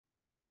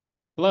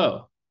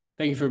Hello,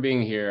 thank you for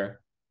being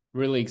here.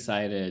 Really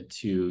excited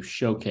to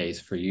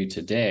showcase for you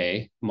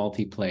today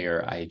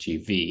Multiplayer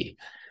IGV.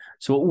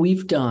 So what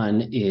we've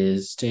done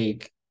is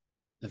take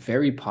the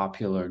very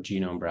popular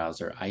genome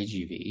browser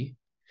IGV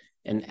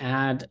and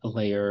add a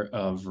layer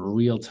of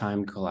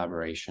real-time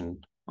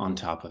collaboration on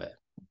top of it.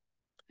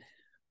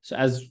 So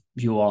as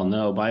you all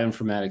know,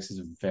 bioinformatics is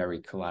a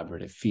very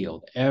collaborative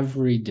field.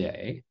 Every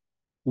day,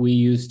 we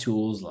use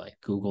tools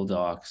like Google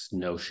Docs,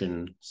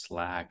 Notion,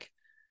 Slack,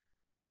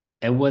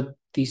 and what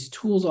these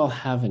tools all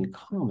have in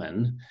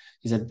common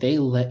is that they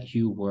let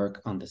you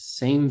work on the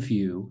same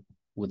view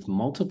with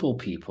multiple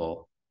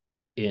people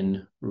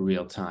in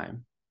real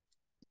time.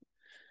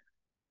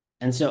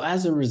 And so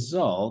as a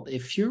result,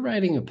 if you're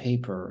writing a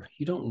paper,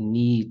 you don't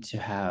need to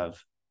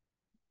have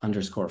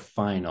underscore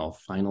final,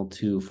 final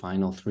two,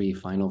 final three,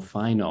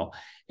 final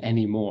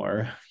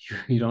anymore.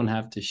 You don't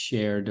have to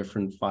share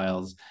different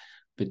files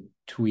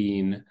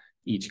between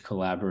each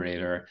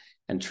collaborator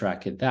and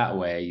track it that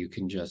way. You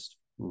can just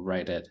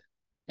write it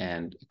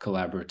and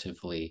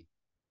collaboratively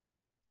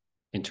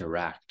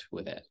interact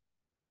with it.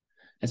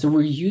 And so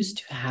we're used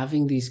to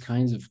having these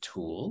kinds of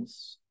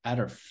tools at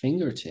our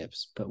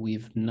fingertips, but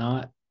we've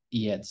not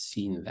yet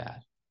seen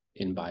that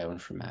in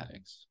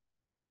bioinformatics.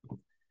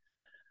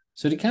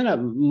 So to kind of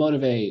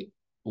motivate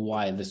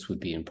why this would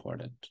be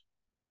important,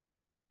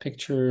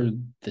 picture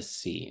the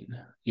scene.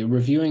 You're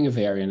reviewing a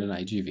variant in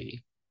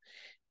IGV,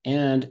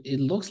 and it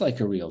looks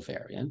like a real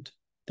variant.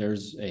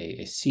 There's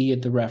a C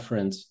at the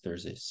reference.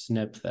 There's a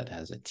SNP that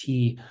has a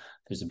T.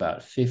 There's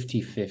about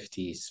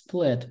 50-50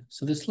 split.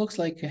 So this looks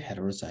like a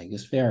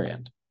heterozygous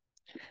variant.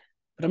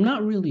 But I'm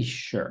not really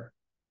sure.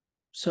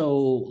 So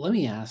let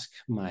me ask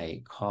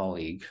my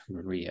colleague,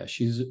 Maria.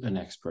 She's an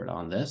expert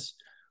on this.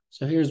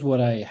 So here's what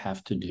I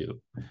have to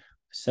do.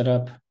 Set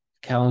up a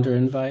calendar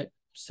invite,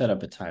 set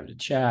up a time to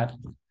chat.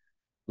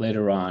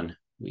 Later on,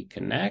 we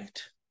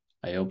connect.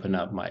 I open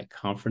up my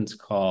conference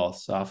call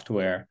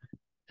software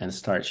and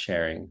start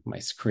sharing my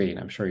screen.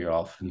 I'm sure you're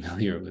all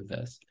familiar with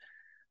this.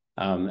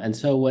 And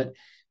so what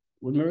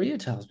Maria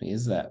tells me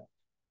is that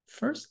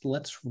first,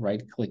 let's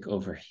right-click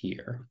over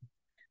here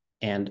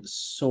and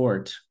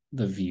sort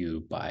the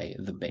view by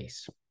the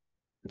base.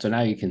 And so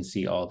now you can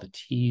see all the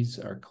T's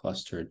are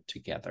clustered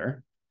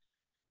together.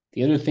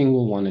 The other thing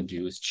we'll want to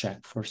do is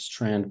check for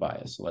strand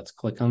bias. So let's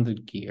click on the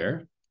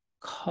gear,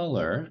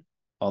 color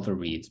all the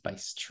reads by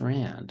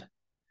strand.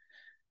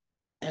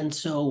 And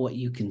so what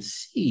you can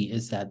see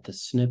is that the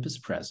SNP is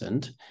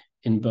present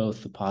in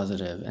both the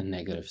positive and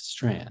negative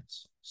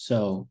strands.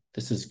 So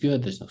this is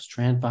good. There's no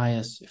strand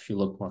bias. If you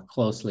look more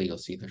closely, you'll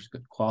see there's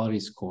good quality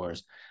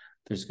scores.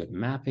 There's good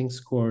mapping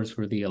scores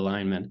for the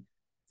alignment.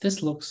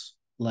 This looks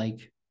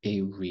like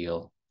a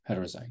real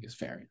heterozygous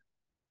variant.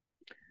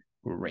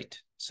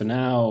 Great. So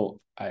now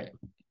I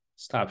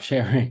stop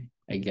sharing.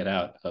 I get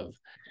out of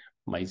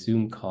my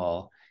Zoom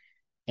call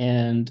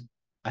and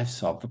I've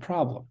solved the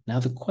problem. Now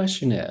the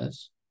question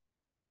is,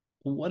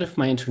 what if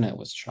my internet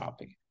was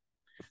choppy?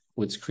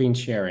 Would screen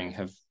sharing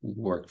have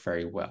worked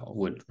very well?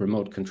 Would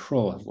remote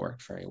control have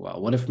worked very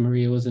well? What if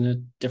Maria was in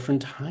a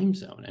different time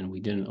zone and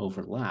we didn't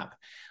overlap?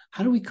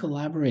 How do we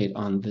collaborate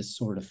on this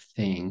sort of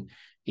thing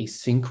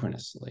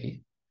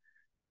asynchronously,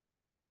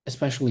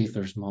 especially if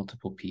there's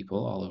multiple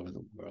people all over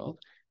the world,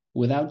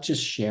 without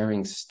just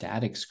sharing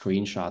static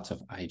screenshots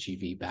of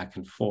IGV back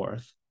and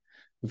forth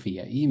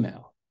via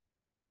email?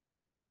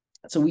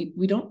 So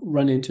we don't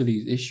run into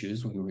these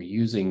issues when we're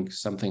using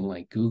something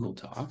like Google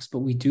Docs, but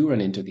we do run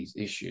into these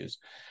issues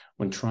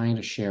when trying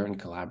to share and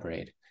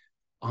collaborate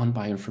on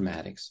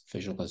bioinformatics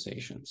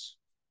visualizations.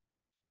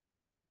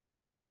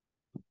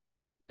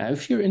 Now,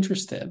 if you're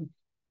interested,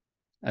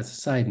 as a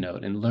side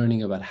note, in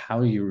learning about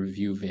how you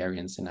review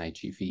variants in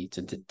IGV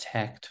to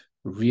detect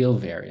real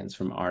variants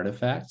from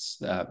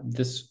artifacts,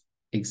 this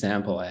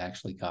example I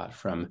actually got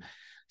from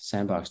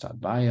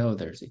sandbox.bio.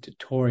 There's a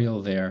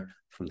tutorial there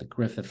from the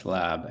Griffith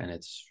lab, and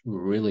it's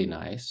really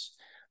nice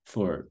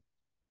for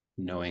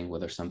knowing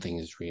whether something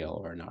is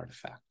real or an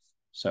artifact.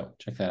 So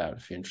check that out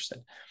if you're interested.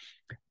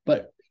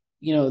 But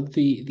you know,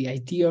 the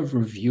idea of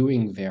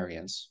reviewing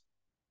variants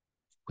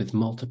with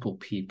multiple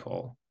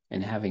people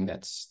and having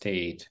that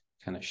state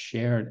kind of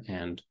shared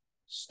and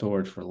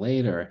stored for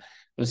later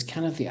was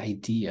kind of the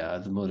idea,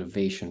 the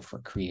motivation for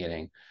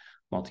creating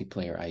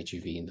multiplayer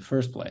IGV in the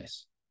first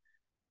place.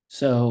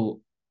 So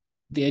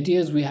the idea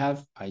is we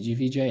have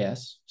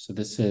IGV.js. So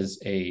this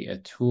is a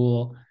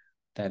tool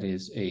that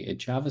is a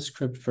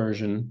JavaScript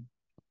version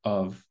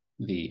of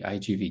the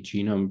IGV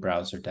genome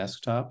browser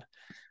desktop.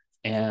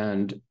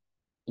 And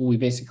we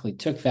basically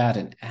took that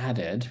and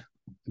added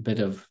a bit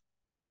of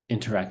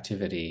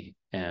interactivity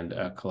and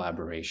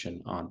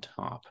collaboration on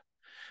top.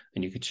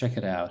 And you could check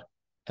it out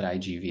at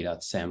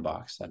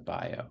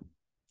igv.sandbox.bio.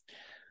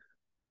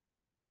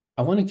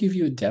 I want to give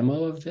you a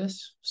demo of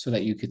this so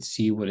that you could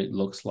see what it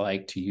looks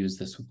like to use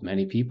this with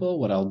many people.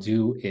 What I'll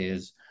do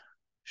is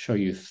show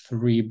you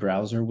 3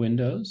 browser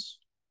windows.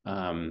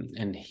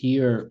 And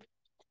here's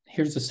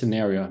the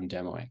scenario I'm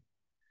demoing.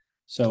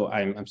 So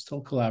I'm still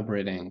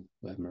collaborating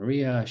with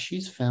Maria.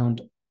 She's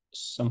found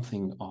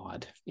something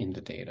odd in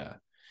the data.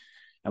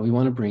 And we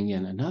want to bring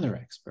in another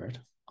expert,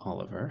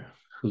 Oliver,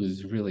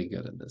 who's really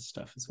good at this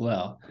stuff as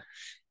well.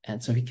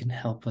 And so he can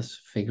help us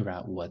figure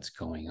out what's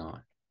going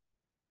on.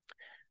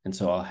 And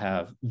so I'll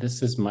have,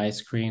 this is my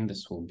screen,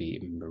 this will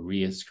be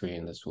Maria's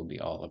screen, this will be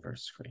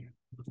Oliver's screen.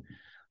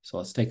 So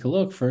let's take a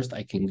look. First,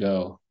 I can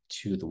go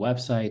to the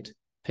website,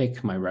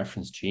 pick my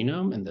reference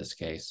genome. In this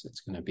case, it's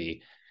going to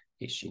be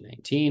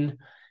HG19.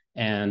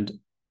 And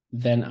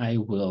then I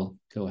will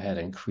go ahead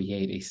and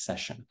create a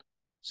session.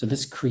 So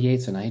this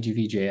creates an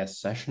IGV.js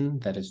session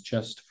that is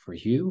just for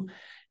you,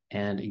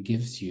 and it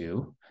gives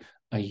you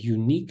a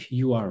unique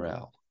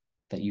URL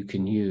that you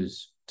can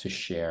use to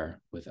share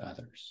with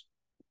others.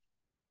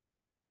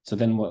 So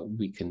then what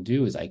we can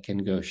do is I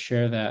can go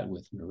share that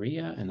with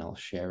Maria, and I'll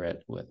share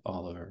it with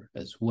Oliver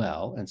as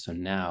well. And so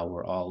now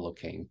we're all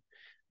looking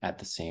at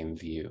the same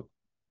view.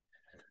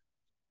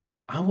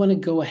 I want to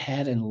go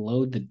ahead and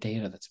load the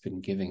data that's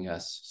been giving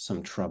us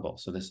some trouble.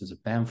 So this is a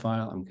BAM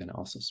file. I'm going to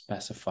also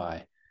specify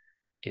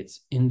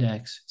its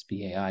index, its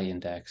BAI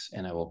index,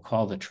 and I will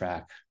call the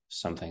track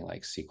something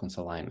like sequence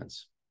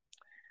alignments.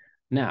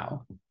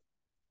 Now,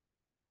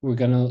 we're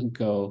going to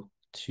go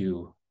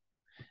to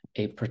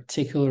a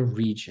particular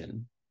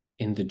region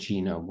in the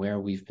genome where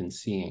we've been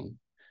seeing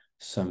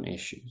some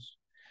issues.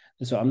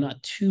 And so I'm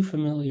not too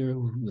familiar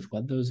with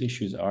what those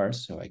issues are,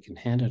 so I can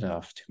hand it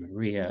off to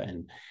Maria.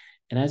 And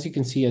as you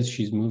can see, as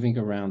she's moving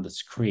around the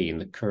screen,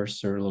 the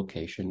cursor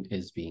location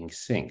is being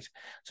synced.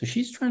 So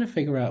she's trying to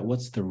figure out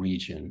what's the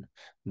region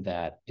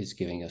that is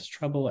giving us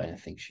trouble. And I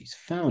think she's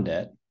found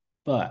it,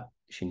 but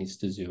she needs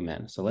to zoom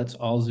in. So let's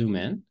all zoom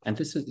in. And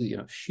this is,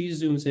 she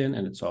zooms in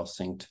and it's all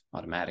synced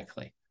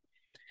automatically.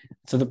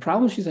 So the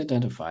problem she's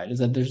identified is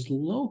that there's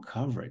low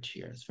coverage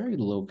here. It's very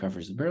low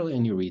coverage. There's barely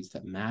any reads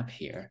that map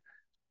here.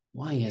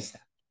 Why is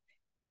that?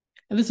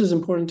 And this is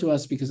important to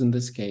us because in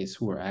this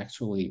case, we're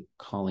actually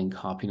calling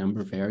copy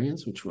number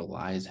variance, which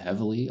relies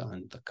heavily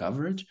on the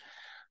coverage.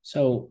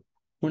 So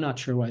we're not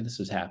sure why this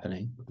is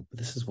happening, but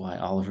this is why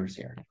Oliver's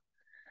here.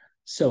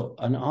 So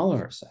on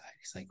Oliver's side,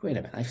 he's like, wait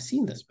a minute, I've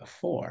seen this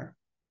before.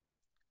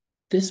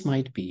 This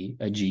might be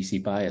a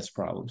GC bias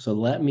problem. So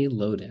let me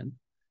load in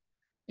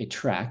a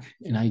track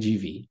in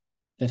IGV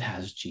that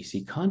has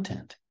GC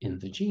content in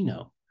the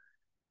genome.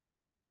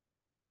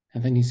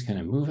 And then he's going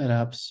to move it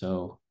up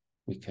so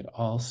we could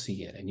all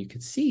see it. And you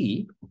could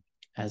see,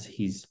 as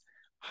he's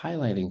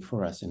highlighting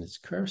for us in his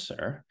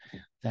cursor,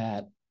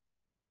 that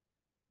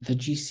the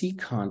GC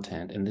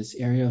content in this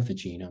area of the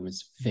genome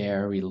is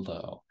very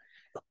low.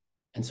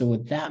 And so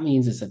what that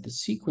means is that the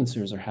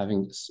sequencer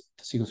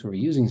we're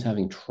using is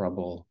having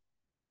trouble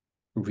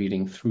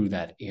reading through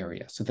that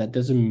area. So that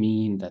doesn't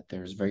mean that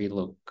there's very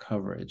low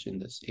coverage in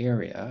this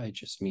area. It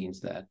just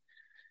means that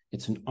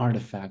it's an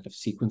artifact of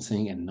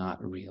sequencing and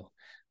not real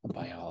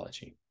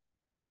biology.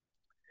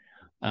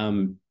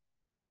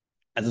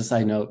 As a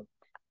side note,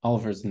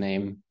 Oliver's the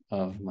name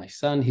of my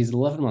son. He's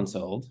 11 months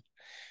old.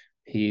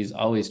 He's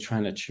always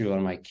trying to chew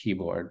on my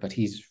keyboard, but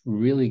he's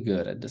really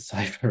good at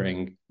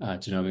deciphering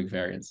genomic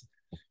variants.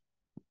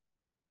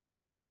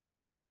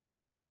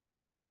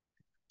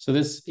 So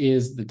this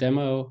is the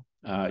demo.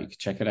 You can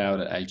check it out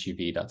at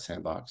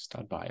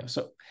igv.sandbox.bio.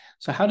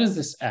 So how does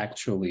this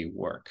actually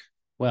work?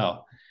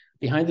 Well,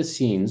 behind the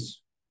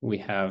scenes, we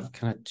have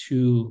kind of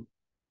two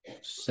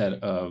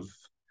set of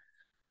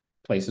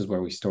places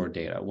where we store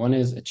data. One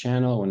is a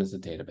channel, one is a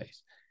database.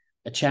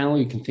 A channel,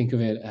 you can think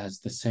of it as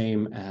the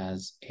same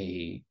as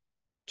a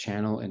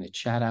channel in a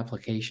chat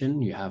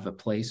application. You have a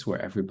place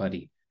where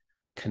everybody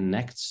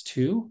connects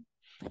to.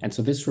 And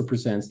so this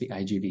represents the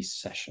IGV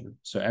session.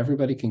 So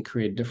everybody can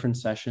create different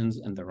sessions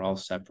and they're all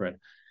separate,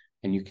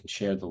 and you can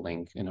share the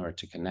link in order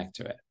to connect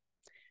to it.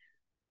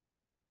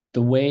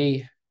 The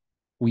way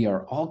we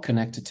are all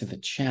connected to the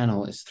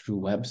channel is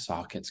through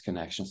WebSockets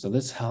connection. So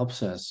this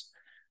helps us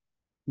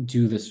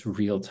do this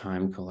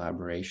real-time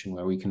collaboration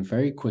where we can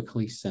very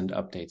quickly send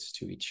updates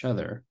to each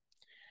other,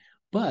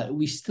 but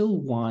we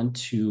still want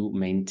to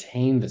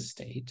maintain the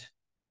state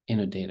in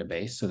a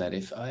database so that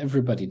if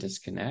everybody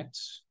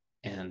disconnects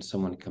and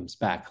someone comes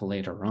back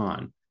later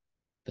on,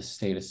 the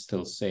state is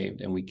still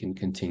saved and we can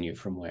continue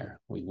from where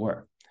we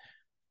were.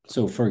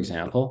 So for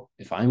example,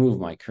 if I move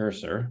my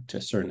cursor to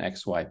a certain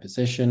XY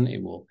position,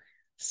 it will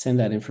send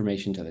that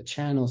information to the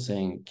channel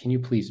saying, can you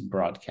please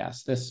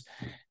broadcast this?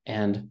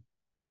 And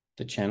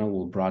the channel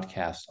will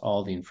broadcast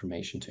all the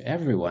information to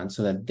everyone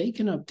so that they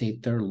can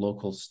update their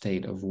local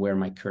state of where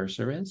my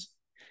cursor is.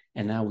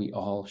 And now we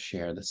all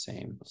share the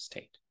same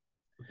state.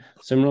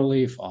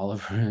 Similarly, if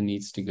Oliver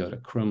needs to go to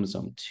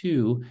chromosome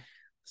 2,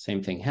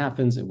 same thing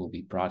happens. It will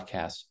be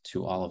broadcast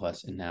to all of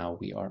us, and now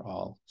we are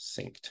all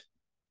synced.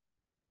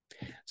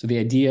 So the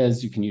idea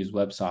is you can use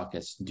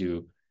WebSockets to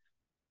do,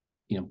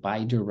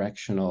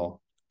 bidirectional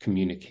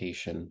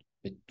communication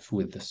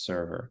with the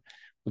server.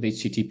 With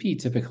HTTP,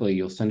 typically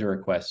you'll send a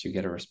request, you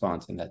get a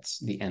response, and that's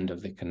the end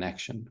of the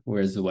connection.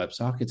 Whereas the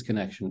WebSockets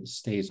connection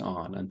stays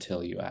on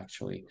until you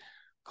actually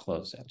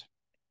close it.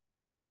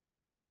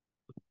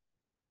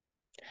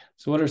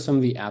 So what are some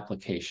of the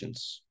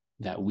applications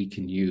that we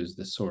can use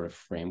this sort of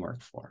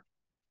framework for.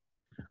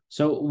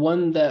 So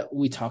one that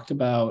we talked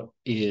about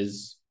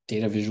is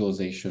data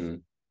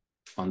visualization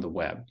on the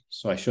web.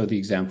 So I showed the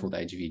example with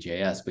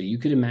IGV.js, but you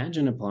could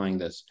imagine applying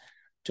this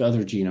to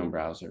other genome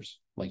browsers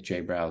like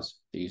JBrowse,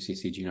 the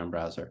UCC genome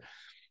browser,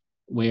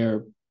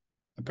 where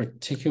a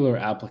particular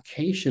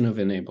application of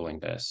enabling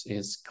this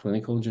is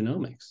clinical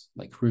genomics,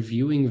 like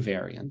reviewing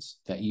variants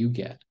that you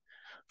get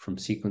from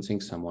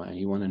sequencing someone, and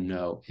you want to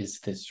know, is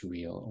this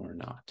real or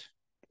not?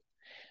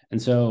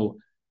 And so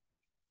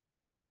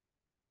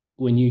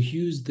when you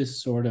use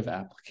this sort of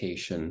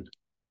application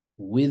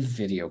with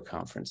video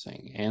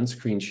conferencing and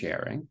screen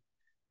sharing,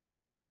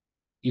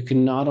 you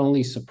can not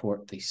only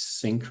support the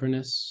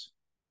synchronous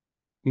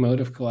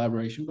mode of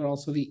collaboration, but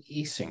also the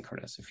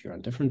asynchronous. If you're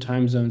on different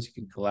time zones, you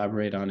can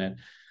collaborate on it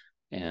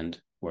and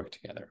work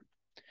together.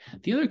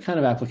 The other kind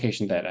of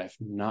application that I've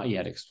not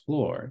yet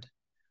explored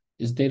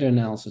is data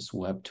analysis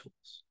web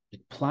tools.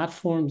 Like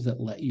platforms that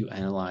let you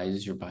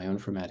analyze your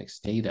bioinformatics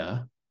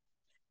data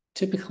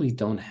typically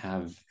don't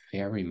have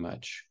very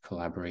much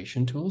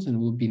collaboration tools, and it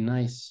would be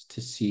nice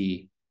to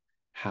see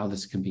how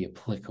this can be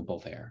applicable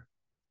there.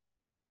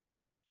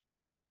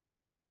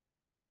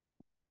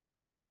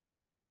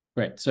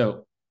 Great.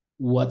 So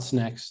what's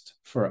next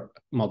for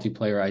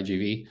multiplayer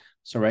IGV?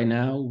 So right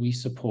now we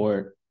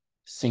support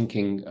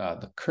syncing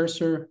the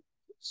cursor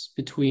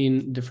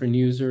between different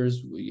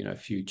users. You know,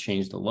 if you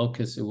change the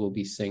locus, it will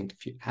be synced.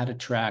 If you add a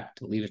track,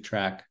 delete a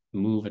track,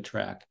 move a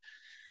track,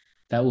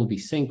 that will be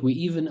synced. We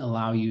even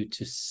allow you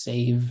to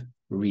save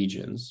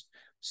regions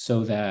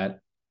so that,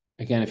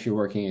 again, if you're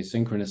working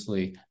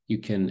asynchronously, you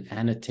can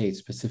annotate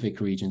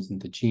specific regions in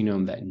the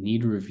genome that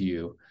need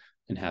review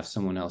and have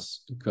someone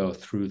else go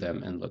through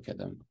them and look at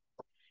them.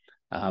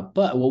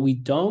 But what we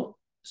don't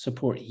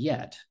support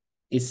yet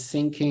is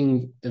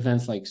syncing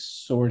events like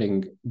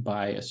sorting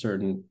by a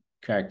certain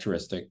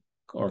characteristic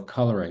or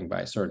coloring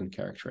by a certain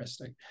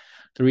characteristic.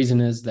 The reason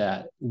is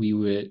that we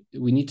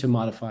need to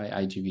modify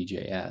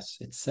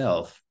IGV.js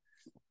itself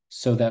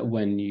so that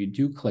when you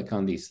do click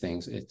on these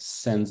things, it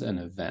sends an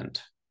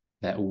event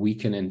that we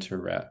can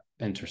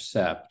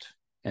intercept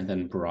and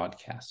then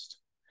broadcast.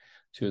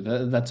 So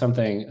that's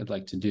something I'd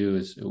like to do,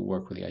 is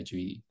work with the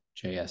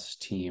IGV.js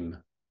team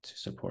to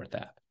support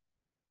that.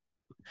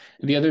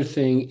 And the other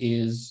thing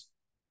is,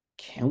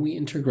 can we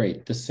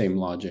integrate the same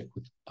logic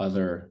with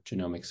other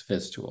genomics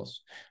viz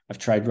tools? I've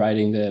tried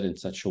writing that in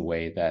such a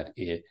way that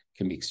it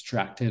can be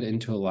extracted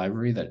into a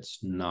library that's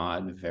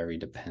not very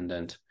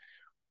dependent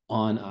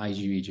on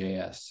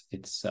IGV.js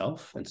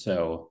itself. And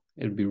so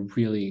it would be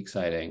really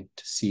exciting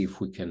to see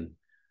if we can,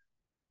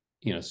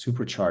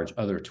 supercharge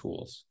other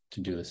tools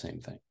to do the same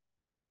thing.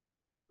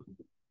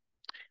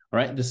 All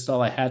right, this is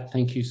all I had.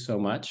 Thank you so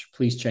much.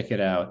 Please check it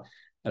out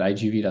at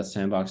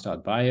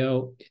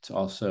igv.sandbox.bio. It's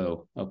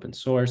also open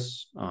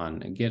source on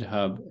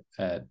GitHub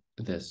at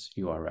this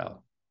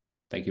URL.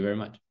 Thank you very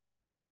much.